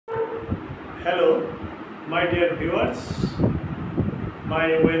Hello, my dear viewers, my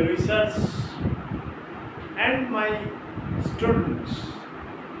well wishers, and my students.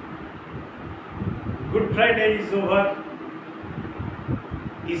 Good Friday is over.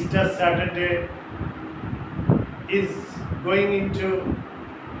 Easter Saturday is going into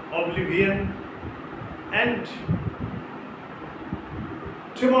oblivion, and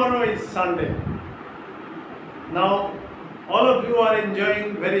tomorrow is Sunday. Now, all of you are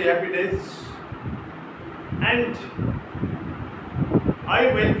enjoying very happy days, and I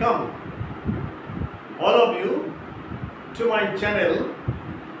welcome all of you to my channel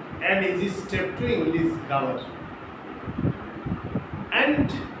An Easy Step to English Grammar.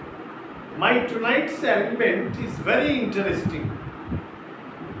 And my tonight's arrangement is very interesting.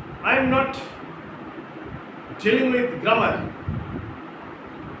 I am not dealing with grammar.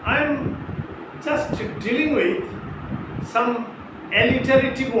 I am just dealing with some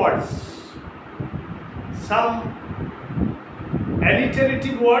alliterative words. Some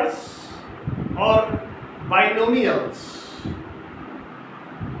alliterative words or binomials.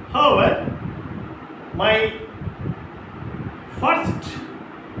 However, my first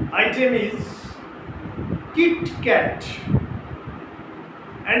item is Kit Kat.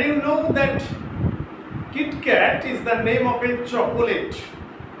 And you know that Kit Kat is the name of a chocolate.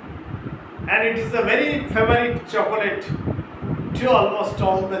 And it is a very favorite chocolate to almost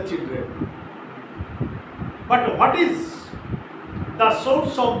all the children. But what is the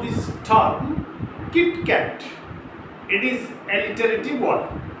source of this term Kit Kat? It is alliterative word.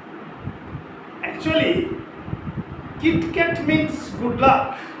 Actually, Kit Kat means good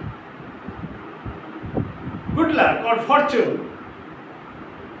luck. Good luck or fortune.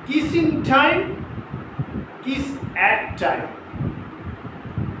 Kiss in time, kiss at time.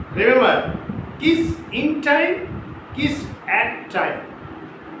 Remember, kiss in time, kiss at time.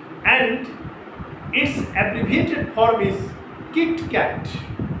 And its abbreviated form is Kit Kat.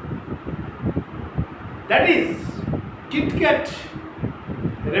 That is, Kit Kat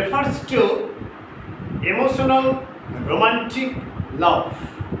refers to emotional, romantic love.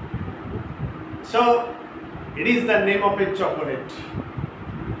 So, it is the name of a chocolate.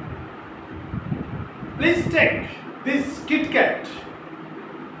 Please take this Kit Kat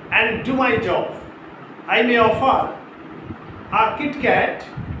and do my job. I may offer a Kit Kat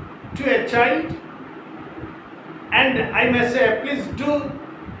to a child, and I may say, please do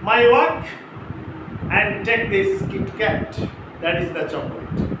my work and take this Kit Kat. That is the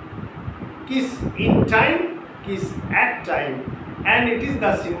chocolate. Kiss in time, kiss at time, and it is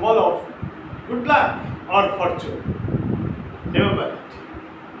the symbol of good luck or fortune. Remember it.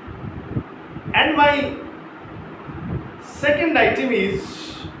 And my second item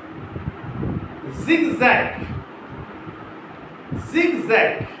is zigzag.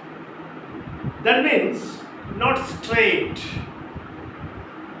 Zigzag. That means not straight.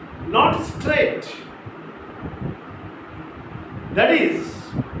 Not straight. That is,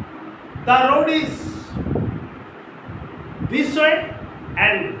 the road is this way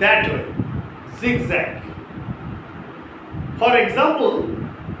and that way. Zigzag. For example,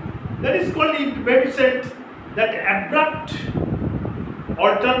 that is called, it may be said, that abrupt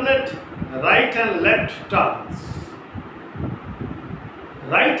alternate right and left turns.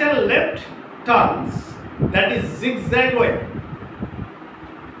 Right and left turns, that is zigzag way.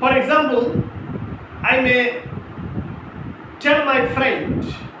 For example, I may tell my friend,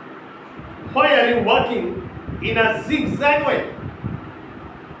 why are you walking in a zigzag way?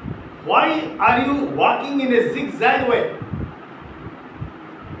 Why are you walking in a zigzag way?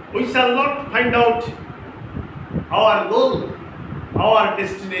 We shall not find out our goal, our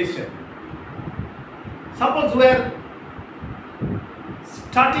destination. Suppose we are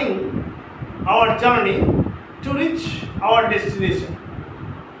starting our journey to reach our destination,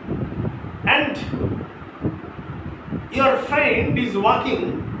 and your friend is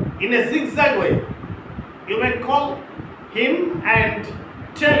walking in a zigzag way. You may call him and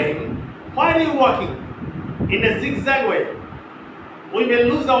tell him, why are you walking in a zigzag way? We may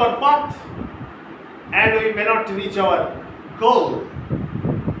lose our path and we may not reach our goal.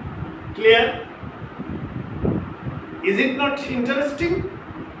 Clear? Is it not interesting?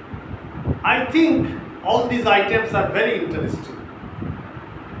 I think all these items are very interesting.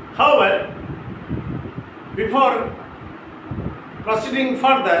 However, before proceeding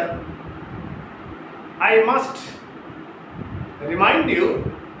further, I must remind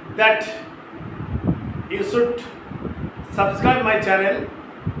you that you should subscribe my channel,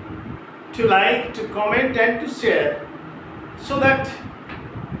 to like, to comment and to share, so that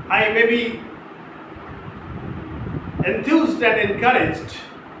I may be enthused and encouraged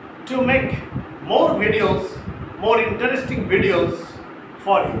to make more videos, more interesting videos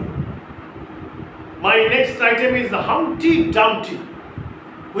for you. My next item is the Humpty Dumpty.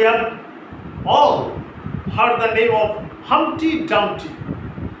 We have all heard the name of Humpty Dumpty.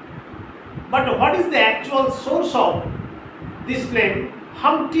 But what is the actual source of this name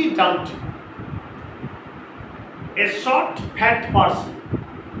Humpty Dumpty? A short, fat person.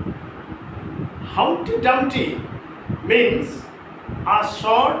 Humpty Dumpty means a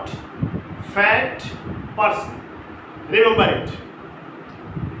short, fat person. Remember it.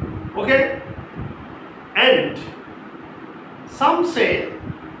 Okay? And some say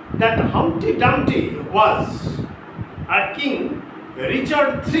that Humpty Dumpty was a King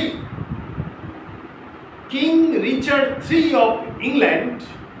Richard III. King Richard III of England.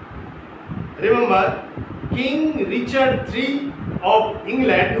 Remember, King Richard III of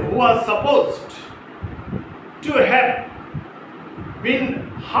England, who was supposed to have been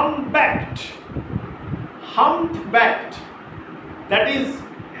humpbacked, that is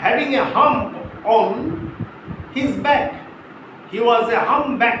having a hump on his back. He was a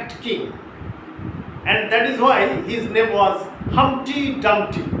humpbacked king, and that is why his name was Humpty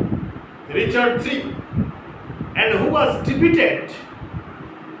Dumpty. Richard III, and who was defeated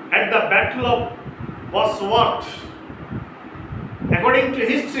at the Battle of Bosworth. According to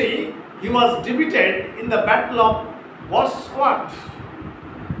history, he was defeated in the Battle of Bosworth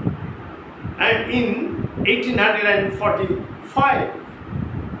and in 1845.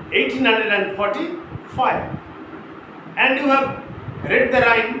 And you have read the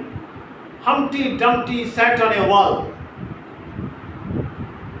rhyme, Humpty Dumpty sat on a wall.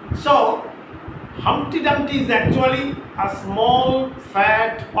 So Humpty Dumpty is actually a small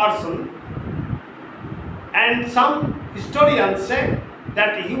fat person, and some historians say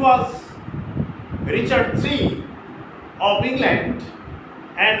that he was Richard III of England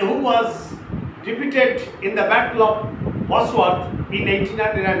and who was defeated in the Battle of Bosworth in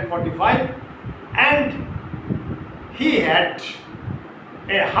 1845, and he had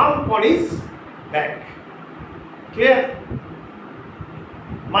a hump on his back. Clear?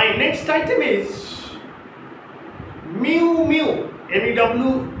 My next item is Mew Mew,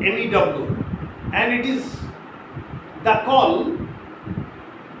 MEW, and it is the call,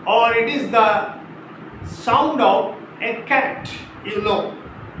 or it is the sound of a cat, you know.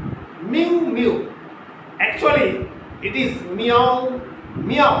 Mew Mew. Actually, it is meow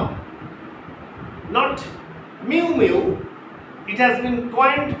meow, not mew mew. It has been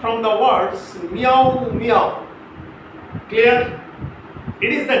coined from the words meow meow. Clear?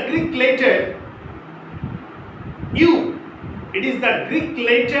 It is the Greek letter U. It is the Greek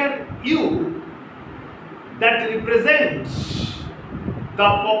letter U that represents the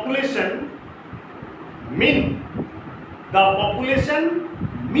population mean. The population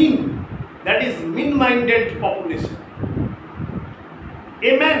mean, that is mean-minded population.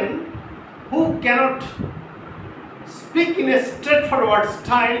 A man who cannot speak in a straightforward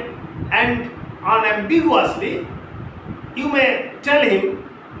style and unambiguously, you may tell him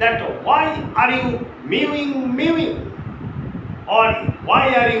that why are you mewing, or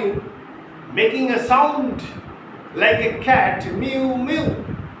why are you making a sound like a cat, mew mew.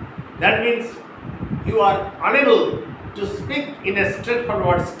 That means you are unable to speak in a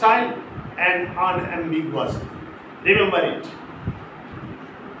straightforward style and unambiguously. Remember it.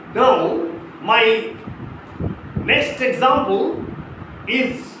 Now, my next example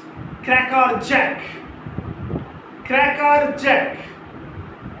is Cracker Jack. Cracker Jack,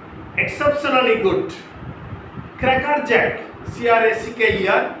 exceptionally good. Cracker Jack,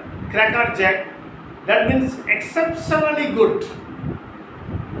 C-R-A-C-K-E-R, Cracker Jack, that means exceptionally good.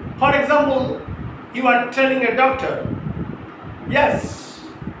 For example, you are telling a doctor, yes,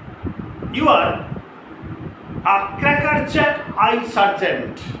 you are a Cracker Jack eye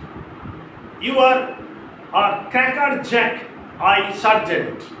surgeon. You are a Cracker Jack eye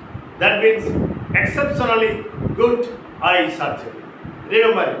surgeon. That means exceptionally good eye surgery.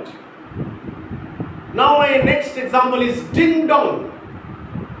 Remember it. Now my next example is ding dong.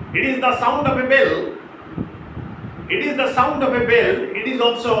 It is the sound of a bell. It is the sound of a bell. It is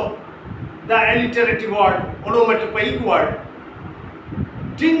also the alliterative word, onomatopoeic word.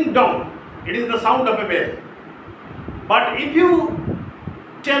 Ding dong. It is the sound of a bell. But if you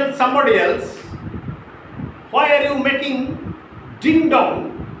tell somebody else, why are you making ding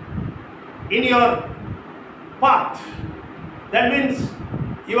dong in your path? That means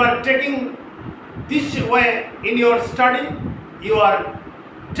you are taking this way in your study, you are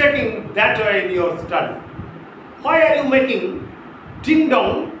taking that way in your study. Why are you making ding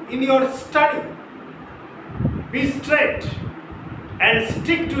dong in your study? Be straight and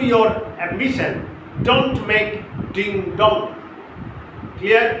stick to your ambition. Don't make ding dong.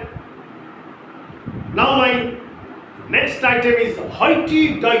 Clear? Now my next item is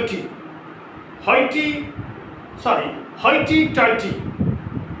hoity-toity. Hoity-toity. Hoity-toity.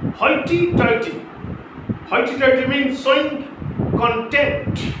 Hoity-toity means showing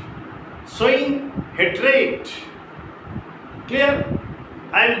contempt, showing hatred. Clear?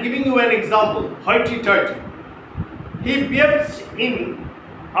 I am giving you an example. Hoity-toity. He behaves in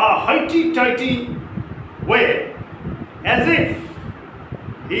a hoity-toity way as if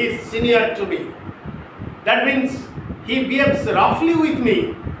he is senior to me. That means he behaves roughly with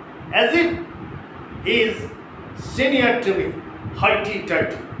me as if he is senior to me.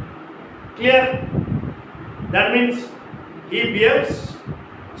 Hoity-toity. Clear? That means he behaves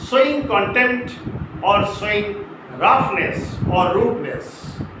showing contempt or showing roughness or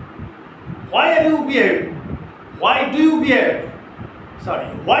rudeness. Why do you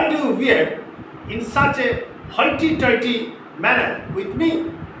behave in such a hoity-toity manner with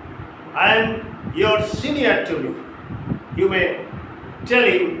me? I am your senior to me. You may tell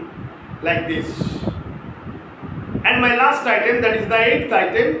him like this. And my last item, that is the 8th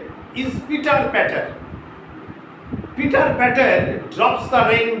item, is pitter-patter. Pitter-patter drops the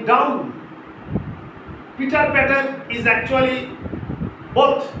rain down. Pitter-patter is actually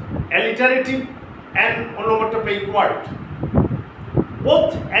both alliterative and onomatopoeic word.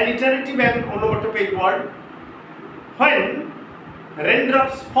 Both alliterative and onomatopoeic word. When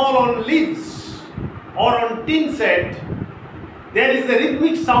raindrops fall on leaves or on tin set, there is a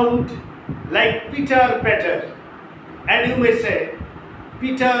rhythmic sound like pitter-patter, and you may say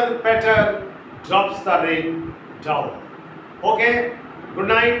pitter-patter drops the rain down. Okay, good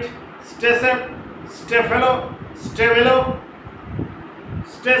night, stay safe, stay fellow, stay mellow,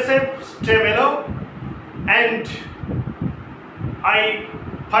 stay safe, stay mellow, and I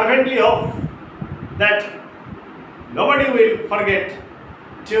fervently hope that nobody will forget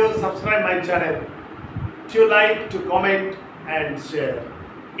to subscribe my channel, to like, to comment and share.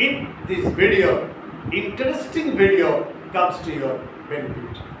 If this video, interesting video, comes to your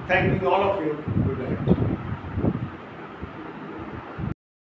benefit. Thanking all of you. Good night.